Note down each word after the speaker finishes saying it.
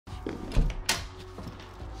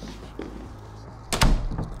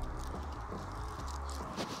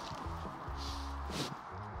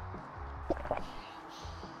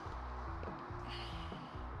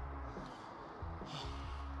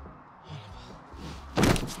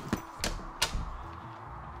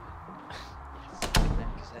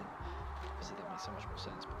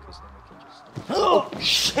Oh,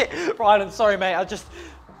 shit. Ryland, sorry, mate.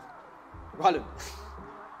 Ryland,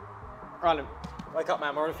 wake up,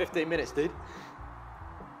 man. We're on 15 minutes, dude.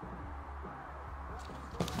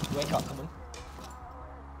 Wake up, come on.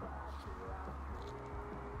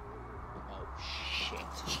 Oh, shit.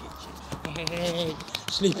 Hey,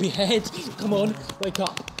 sleepyhead. Come on, wake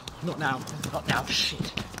up. Not now. Not now.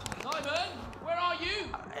 Shit. Simon, where are you?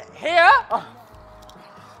 Here?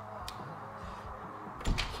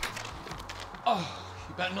 Oh,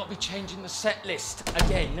 you better not be changing the set list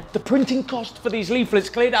again. The printing cost for these leaflets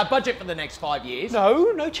cleared our budget for the next 5 years.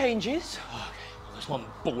 No changes. Okay, well, there's one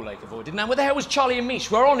ball ache avoided. Now, where the hell was Charlie and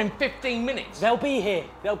Mish? We're on in 15 minutes. They'll be here.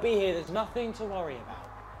 They'll be here. There's nothing to worry about.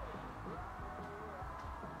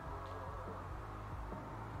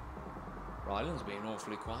 Ryland's being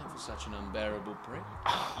awfully quiet for such an unbearable prick.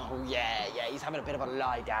 Oh, yeah. He's having a bit of a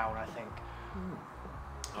lie down, I think.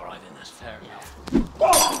 All right, then, that's fair enough.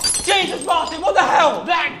 Oh, Jesus, Martin, what the hell?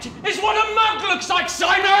 That is what a mug looks like,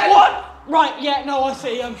 Simon! What? Right, yeah, no, I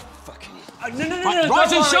see. Fucking... No,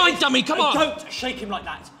 rise and shine, dummy, come on! Don't shake him like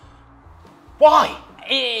that. Why?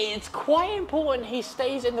 It's quite important he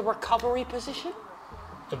stays in the recovery position.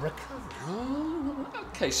 The recovery? Oh,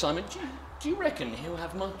 okay, Simon, do you reckon he'll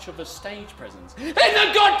have much of a stage presence? In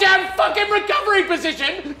the goddamn fucking recovery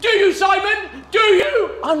position! Do you, Simon? Do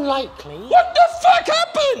you? Unlikely. What the fuck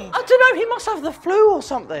happened? I don't know, he must have the flu or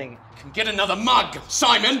something. Can get another mug,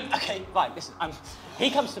 Simon. Okay, fine, listen, he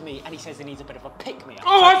comes to me and he says he needs a bit of a pick-me-up.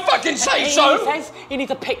 Oh, I fucking say so! He says he needs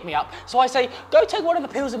a pick-me-up, so I say, go take one of the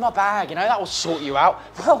pills in my bag, you know, that will sort you out.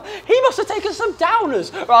 Well, he must have taken some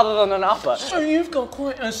downers rather than an upper. So you've got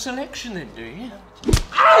quite a selection then, do you?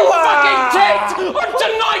 Ow! Fucking tit! I'm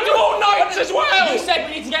tonight of all nights as well! You said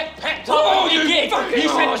we need to get pepped up. Oh, you you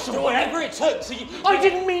fucking said whatever it took. So I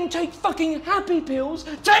didn't mean take fucking happy pills.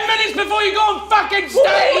 10 minutes before you go on fucking stage!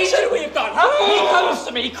 What should we have done? He comes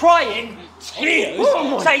to me crying, tears,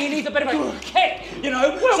 saying he needs a bit of a kick, you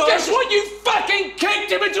know? Well, so guess what? You fucking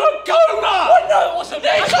kicked him into a coma! What? No, it wasn't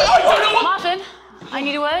this. I don't know what... Martin, I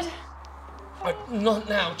need a word. Not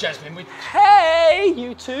now, Jasmine. Hey,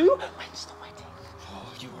 you two. When's the wedding?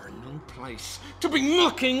 Oh, you are in no place to be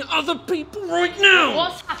mocking other people right now!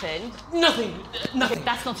 What's happened? Nothing. Nothing.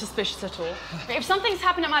 That's not suspicious at all. If something's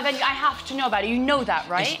happened at my venue, I have to know about it. You know that,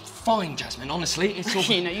 right? It's fine, Jasmine. Honestly, it's all...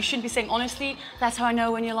 You know, you shouldn't be saying honestly. That's how I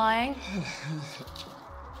know when you're lying.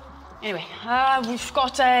 Anyway, we've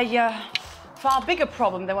got a far bigger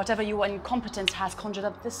problem than whatever your incompetence has conjured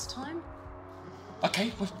up this time.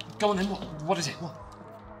 Okay, well, go on then. What is it? What?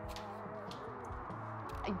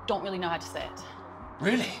 I don't really know how to say it.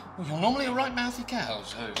 Really? Well, you're normally a right-mouthy cow,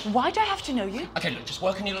 so... Why do I have to know you? Okay, look, just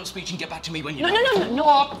work on your little speech and get back to me when you No.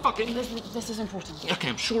 Oh, fucking... This is important. Okay,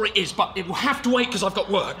 I'm sure it is, but it will have to wait because I've got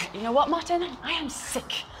work. You know what, Martin? I am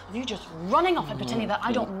sick of you just running off and pretending that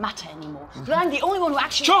I don't matter anymore. That I'm the only one who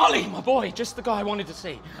actually... Charlie, my boy, just the guy I wanted to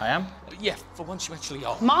see. I am? Yeah, for once you actually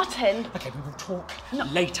are. Martin! Okay, we will talk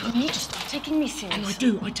later. You need to stop taking me seriously. And I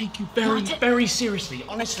do. I take you very, very seriously.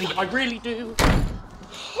 Honestly, I really do.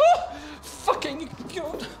 Fucking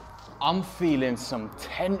God. I'm feeling some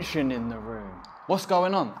tension in the room. What's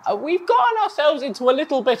going on? We've gotten ourselves into a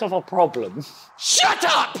little bit of a problem. Shut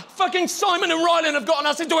up! Fucking Simon and Ryland have gotten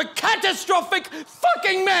us into a catastrophic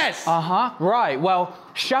fucking mess! Uh-huh, right. Well,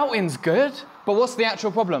 shouting's good, but what's the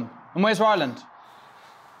actual problem? And where's Ryland?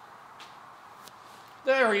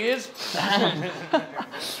 There he is.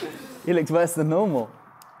 He looks worse than normal.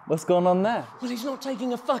 What's going on there? Well, he's not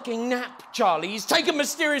taking a fucking nap, Charlie. He's taking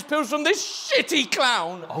mysterious pills from this shitty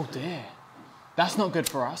clown. Oh, dear. That's not good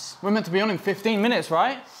for us. We're meant to be on in 15 minutes,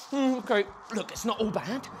 right? Okay, look, it's not all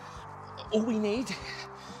bad. All we need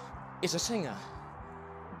is a singer.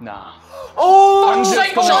 Nah. Oh! Fuck's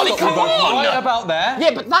sake, Charlie, come on! Right about there. Yeah,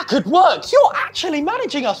 but that could work. You're actually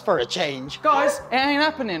managing us for a change. Guys, it ain't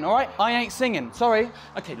happening, all right? I ain't singing, sorry.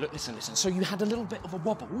 Okay, look, listen. So you had a little bit of a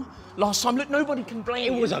wobble last time. Look, nobody can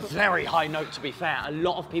blame you. It was a very high note, to be fair. A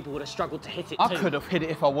lot of people would have struggled to hit it too. I could have hit it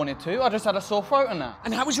if I wanted to. I just had a sore throat and that.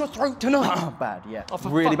 And how was your throat tonight? Oh, bad, yeah. Oh, for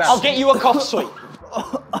really fuck's bad. I'll get you a cough sweep.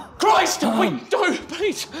 Christ! Wait, don't,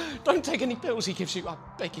 please. Don't take any pills he gives you, I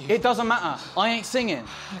beg you. It doesn't matter. I ain't singing.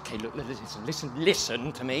 Okay, look,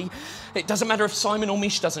 listen to me. It doesn't matter if Simon or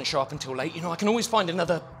Mish doesn't show up until late. You know, I can always find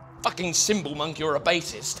another fucking cymbal monkey or a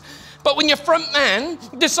bassist. But when your front man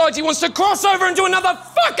decides he wants to cross over into another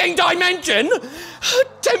fucking dimension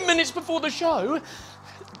 10 minutes before the show,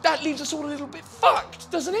 that leaves us all a little bit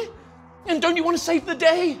fucked, doesn't it? And don't you want to save the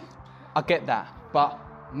day? I get that, but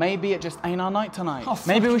maybe it just ain't our night tonight. Oh,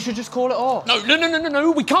 maybe we should just call it off.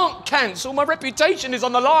 No, we can't cancel. My reputation is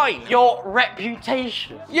on the line. Your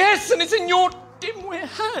reputation? Yes, and it's in your dimwit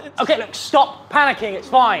hat. Okay, look, stop panicking, it's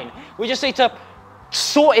fine. We just need to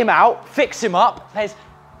sort him out, fix him up. There's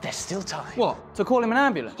still time. What? To call him an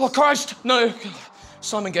ambulance? Oh, Christ, no.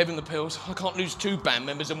 Simon gave him the pills. I can't lose 2 band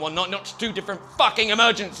members in one night, not to 2 different fucking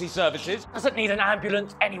emergency services. Doesn't need an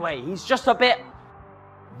ambulance anyway. He's just a bit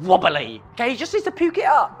wobbly. Okay, he just needs to puke it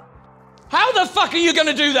up. How the fuck are you going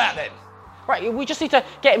to do that then? Right, we just need to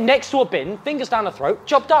get him next to a bin, fingers down the throat,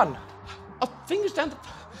 job done. Fingers down the...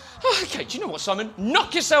 Oh, OK, do you know what, Simon?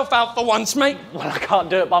 Knock yourself out for once, mate. Well, I can't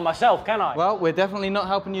do it by myself, can I? Well, we're definitely not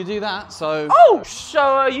helping you do that, so... Oh,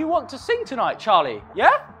 so you want to sing tonight, Charlie,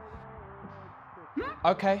 yeah?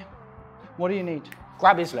 OK. What do you need?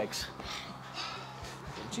 Grab his legs.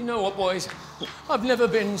 Do you know what, boys? I've never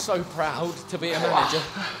been so proud to be a manager.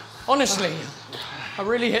 Honestly, I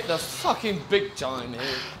really hit the fucking big time here.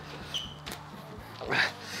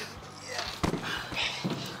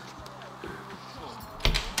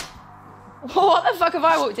 What the fuck have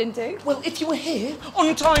I walked into? Well, if you were here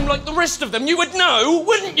on time like the rest of them, you would know,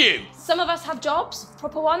 wouldn't you? Some of us have jobs,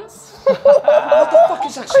 proper ones. What the fuck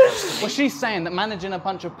is that supposed to mean? Well, she's saying that managing a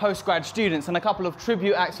bunch of postgrad students and a couple of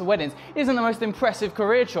tribute acts for weddings isn't the most impressive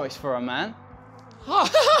career choice for a man.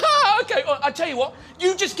 OK, well, I tell you what,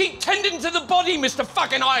 you just keep tending to the body, Mr.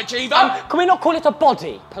 fucking high achiever. Can we not call it a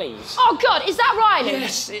body, please? Oh God, is that Riley?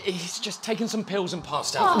 Yes, he's just taken some pills and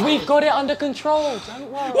passed out. We've got it under control,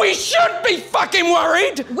 don't worry. We should be fucking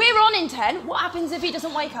worried! We're on in 10. What happens if he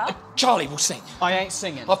doesn't wake up? Charlie will sing. I ain't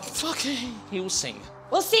singing. Oh, fucking, he'll sing.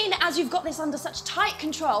 Well, seeing as you've got this under such tight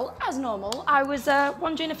control, as normal, I was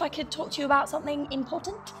wondering if I could talk to you about something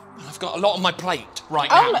important. I've got a lot on my plate right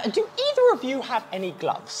now. Do either of you have any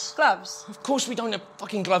gloves? Gloves? Of course we don't have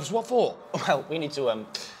fucking gloves. What for? Well, we need to,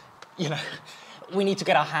 we need to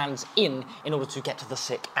get our hands in order to get the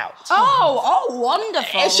sick out. Oh,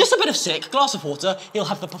 wonderful. It's just a bit of sick, glass of water, he'll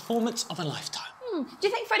have the performance of a lifetime. Do you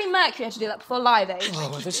think Freddie Mercury had to do that before Live Aid? Oh,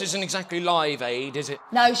 well, this isn't exactly Live Aid, is it?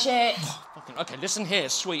 No shit. Fucking, OK, listen here,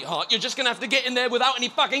 sweetheart. You're just going to have to get in there without any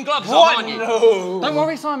fucking gloves on, aren't you? No. Don't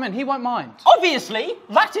worry, Simon, he won't mind. Obviously,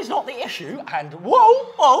 that is not the issue, and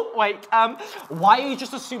whoa, wait, why are you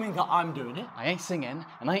just assuming that I'm doing it? I ain't singing,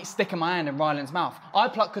 and I ain't sticking my hand in Ryland's mouth. I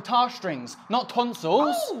pluck guitar strings, not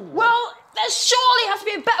tonsils. Well, there surely has to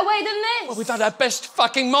be a better way than this. Well, we've had our best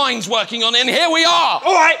fucking minds working on it, and here we are!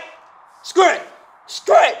 All right, screw it,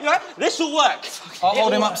 yeah? This will work. I'll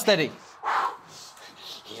hold him up steady.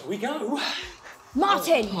 Here we go.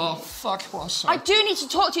 Martin. Oh, fuck, what? I do need to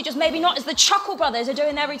talk to you, just maybe not as the Chuckle Brothers are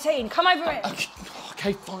doing their routine. Come over here.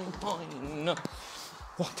 OK, fine.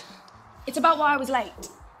 What? It's about why I was late.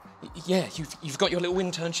 Yeah, you've got your little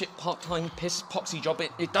internship, part-time piss poxy job.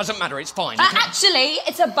 It doesn't matter, it's fine. Actually,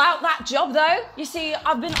 it's about that job, though. You see,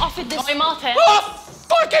 I've been offered this... Oi, Martin. Oh,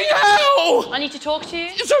 fucking hell! I need to talk to you.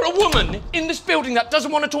 Is there a woman in this building that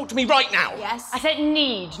doesn't want to talk to me right now? Yes. I said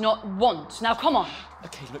need, not want. Now, come on.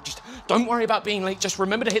 OK, look, just don't worry about being late. Just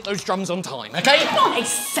remember to hit those drums on time, OK? Not a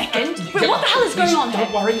second. Wait, what the hell is going on here?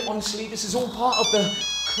 Don't worry, honestly, this is all part of the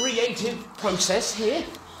creative process here.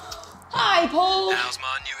 Hi, Paul. How's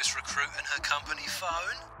my newest recruit and her company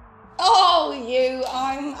phone? Oh, you.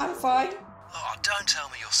 I'm fine. Oh, don't tell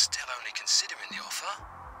me you're still only considering the offer.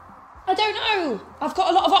 I don't know. I've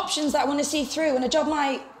got a lot of options that I want to see through, and a job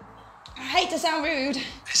might... I hate to sound rude.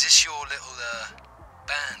 Is this your little,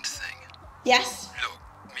 band thing? Yes. Look,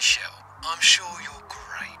 Michelle, I'm sure you're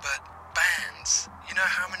great, but bands, you know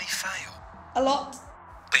how many fail? A lot.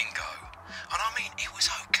 Bingo. And I mean, it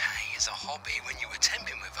was okay as a hobby when you were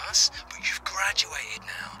temping with us, but you've graduated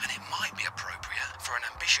now, and it might be appropriate for an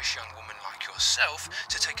ambitious young woman like yourself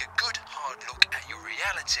to take a good hard look at your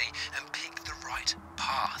reality and pick the right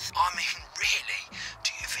path. I mean, really,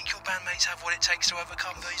 do you think your bandmates have what it takes to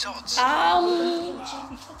overcome these odds?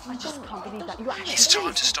 I just can't believe that you actually... It's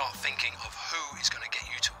time to start thinking of who is going to get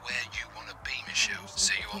you to where you want to be, Michelle.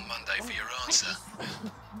 See you on Monday for your answer.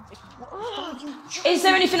 Is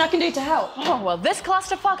there anything I can do to help? Oh, well, this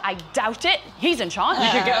clusterfuck, I doubt it. He's in charge. You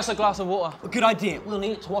could get us a glass of water. Good idea. We'll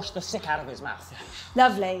need it to wash the sick out of his mouth.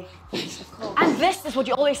 Lovely. And this is what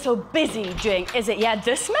you're always so busy doing, is it? Yeah,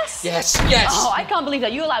 dismiss? Yes. Oh, I can't believe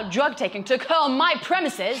that you allowed drug taking to occur on my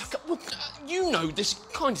premises. Well, you know this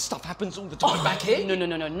kind of stuff happens all the time back here.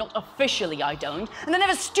 No, not officially I don't. And they're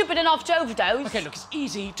never stupid enough to overdose. OK, look, it's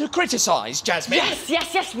easy to criticise, Jasmine.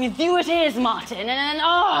 Yes, with you it is, Martin.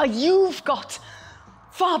 And you've got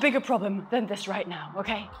far bigger problem than this right now,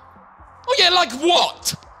 OK? Oh, yeah, like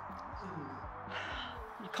what?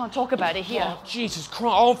 I can't talk about it here. Oh, Jesus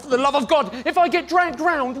Christ, oh, for the love of God, if I get dragged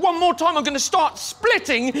round one more time, I'm going to start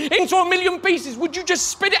splitting into a million pieces. Would you just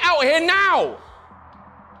spit it out here now?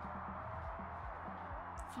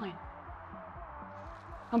 Fine.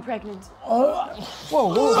 I'm pregnant. Whoa.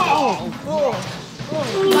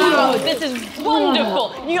 Wow, this is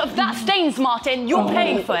wonderful. If that stains, Martin, you're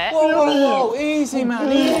paying for it. Whoa, easy, man,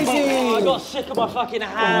 easy. I got sick of my fucking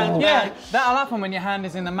hand. Yeah, man. that'll happen when your hand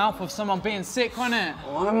is in the mouth of someone being sick, won't it?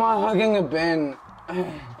 Why am I hugging a bin?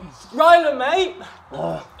 Ryland, mate.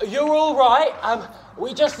 You're all right.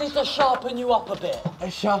 We just need to sharpen you up a bit.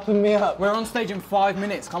 Sharpen me up. We're on stage in 5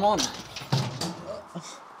 minutes, come on.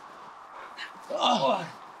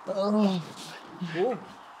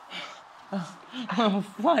 I'm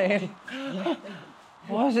flying.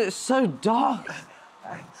 Why is it so dark?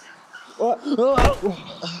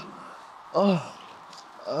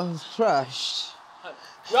 I'm thrashed.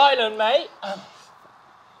 Ryland, mate.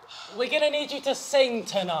 We're gonna need you to sing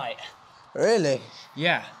tonight. Really?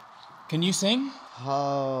 Yeah. Can you sing?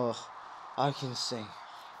 Oh, I can sing.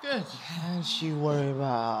 Good. Don't you worry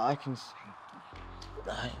about it, I can sing.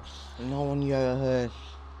 Right. No one you ever heard.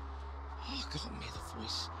 Oh, got me the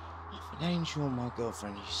voice of an angel, my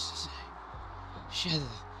girlfriend used to say. She had the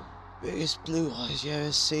biggest blue eyes you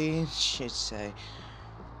ever seen. She'd say,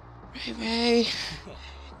 Ray,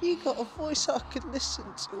 you got a voice I could listen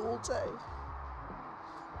to all day.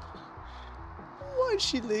 Why'd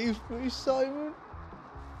she leave me, Simon?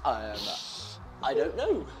 I don't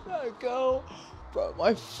know. That girl broke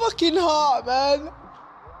my fucking heart, man.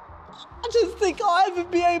 I just think I'll ever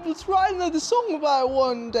be able to write another song about it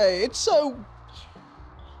one day. It's so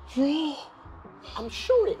raw. I'm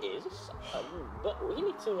sure it is, but we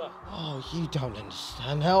need to. Oh, you don't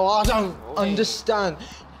understand. Hell, I don't understand.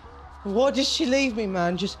 What did she leave me,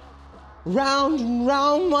 man? Just round and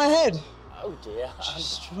round my head. Oh dear.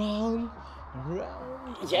 Just round and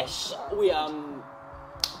round. Yes, we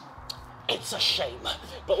It's a shame,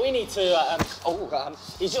 but we need to.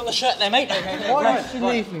 He's on the shirt there, mate. Why did she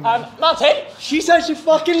leave me, man? Martin. She said she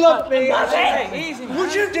fucking loved me. Martin. Easy, man.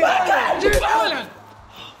 Would you do Ryland.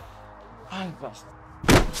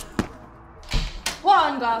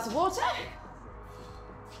 One glass of water.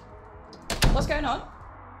 What's going on?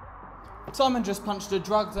 Simon just punched a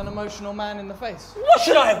drugged and emotional man in the face. What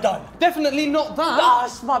should I have done? Definitely not that. Ah,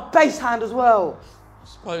 it's my bass hand as well.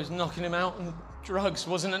 Suppose knocking him out and drugs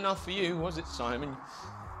wasn't enough for you, was it, Simon?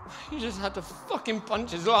 You just had to fucking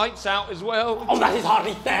punch his lights out as well. Oh, that is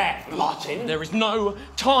hardly fair, Martin. There is no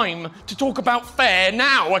time to talk about fair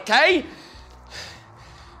now, okay?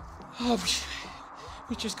 Oh,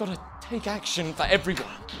 we just gotta take action for everyone.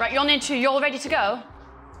 Right, you're on in two. You're all ready to go?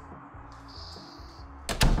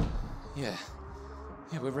 Yeah,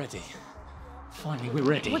 we're ready. Finally, we're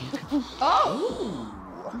ready. Oh!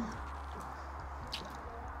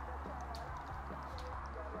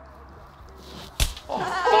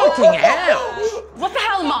 Fucking hell! What the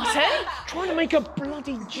hell, Martin? Trying to make a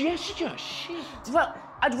bloody gesture, shit. Well,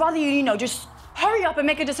 I'd rather you, just hurry up and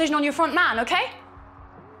make a decision on your front man, okay?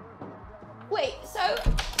 Wait, so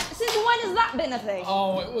since when has that been a thing?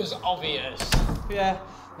 Oh, it was obvious. Yeah,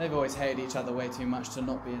 they've always hated each other way too much to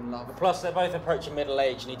not be in love. Plus, they're both approaching middle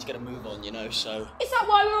age. Need to get a move on, so. Is that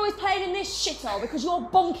why we're always playing in this shithole? Because you're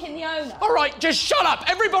bonking the owner? All right, just shut up.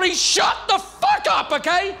 Everybody shut the fuck up,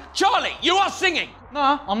 okay? Charlie, you are singing.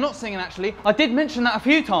 No, I'm not singing actually. I did mention that a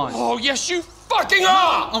few times. Oh, yes, you fucking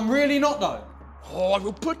are. I'm really not though. Oh, I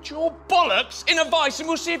will put your bollocks in a vice and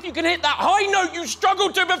we'll see if you can hit that high note you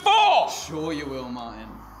struggled to before. Sure you will, Martin.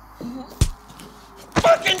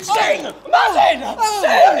 Fucking sing! Martin!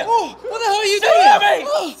 Sing! What the hell are you Sing doing? at me!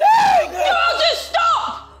 Sing! Would you all just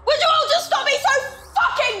stop? Would you all just stop being so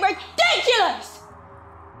fucking ridiculous?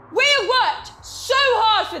 We have worked so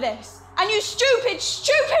hard for this, and you stupid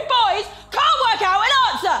boys can't work out an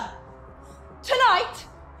answer. Tonight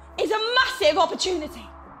is a massive opportunity.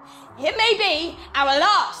 It may be our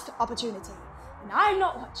last opportunity, and I'm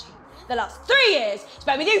not watching the last 3 years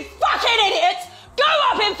spent with you fucking idiots go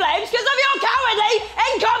up in flames because of your cowardly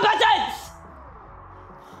incompetence!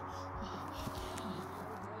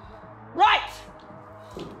 Right.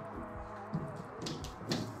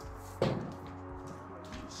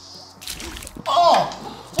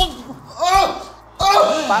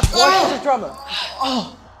 Why is the drummer?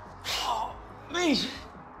 Me.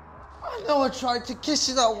 I know I tried to kiss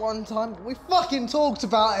you that one time, but we fucking talked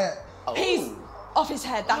about it. He's off his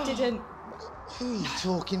head, that didn't. Who are you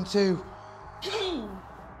talking to?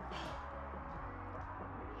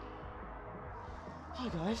 Hi,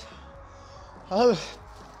 guys.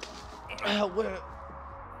 We're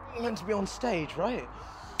meant to be on stage, right?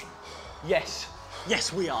 Yes,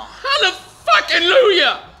 we are.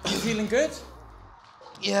 Hallelujah! You feeling good?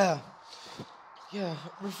 Yeah. Yeah,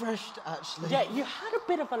 refreshed, actually. Yeah, you had a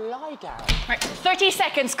bit of a lie down. Right, 30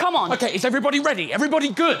 seconds, come on. Okay, is everybody ready? Everybody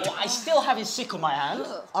good? I still have his sick on my hand.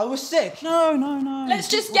 I was sick. No, no, no. Let's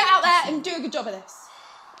just get out there and do a good job of this.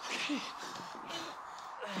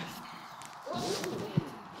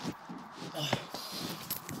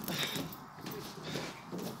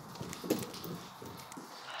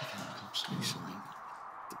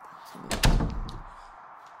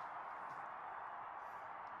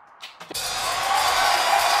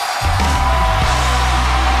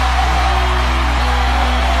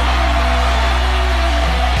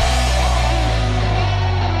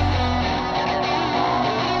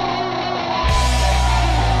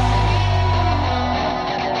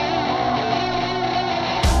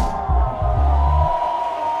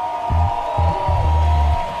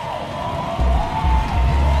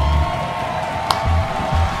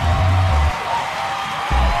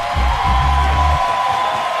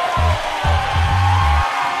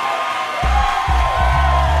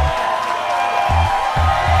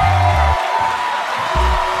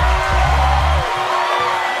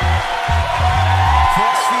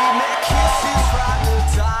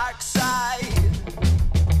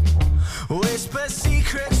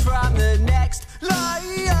 Secrets from the next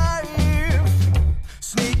life.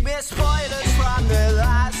 Sneak me spoilers.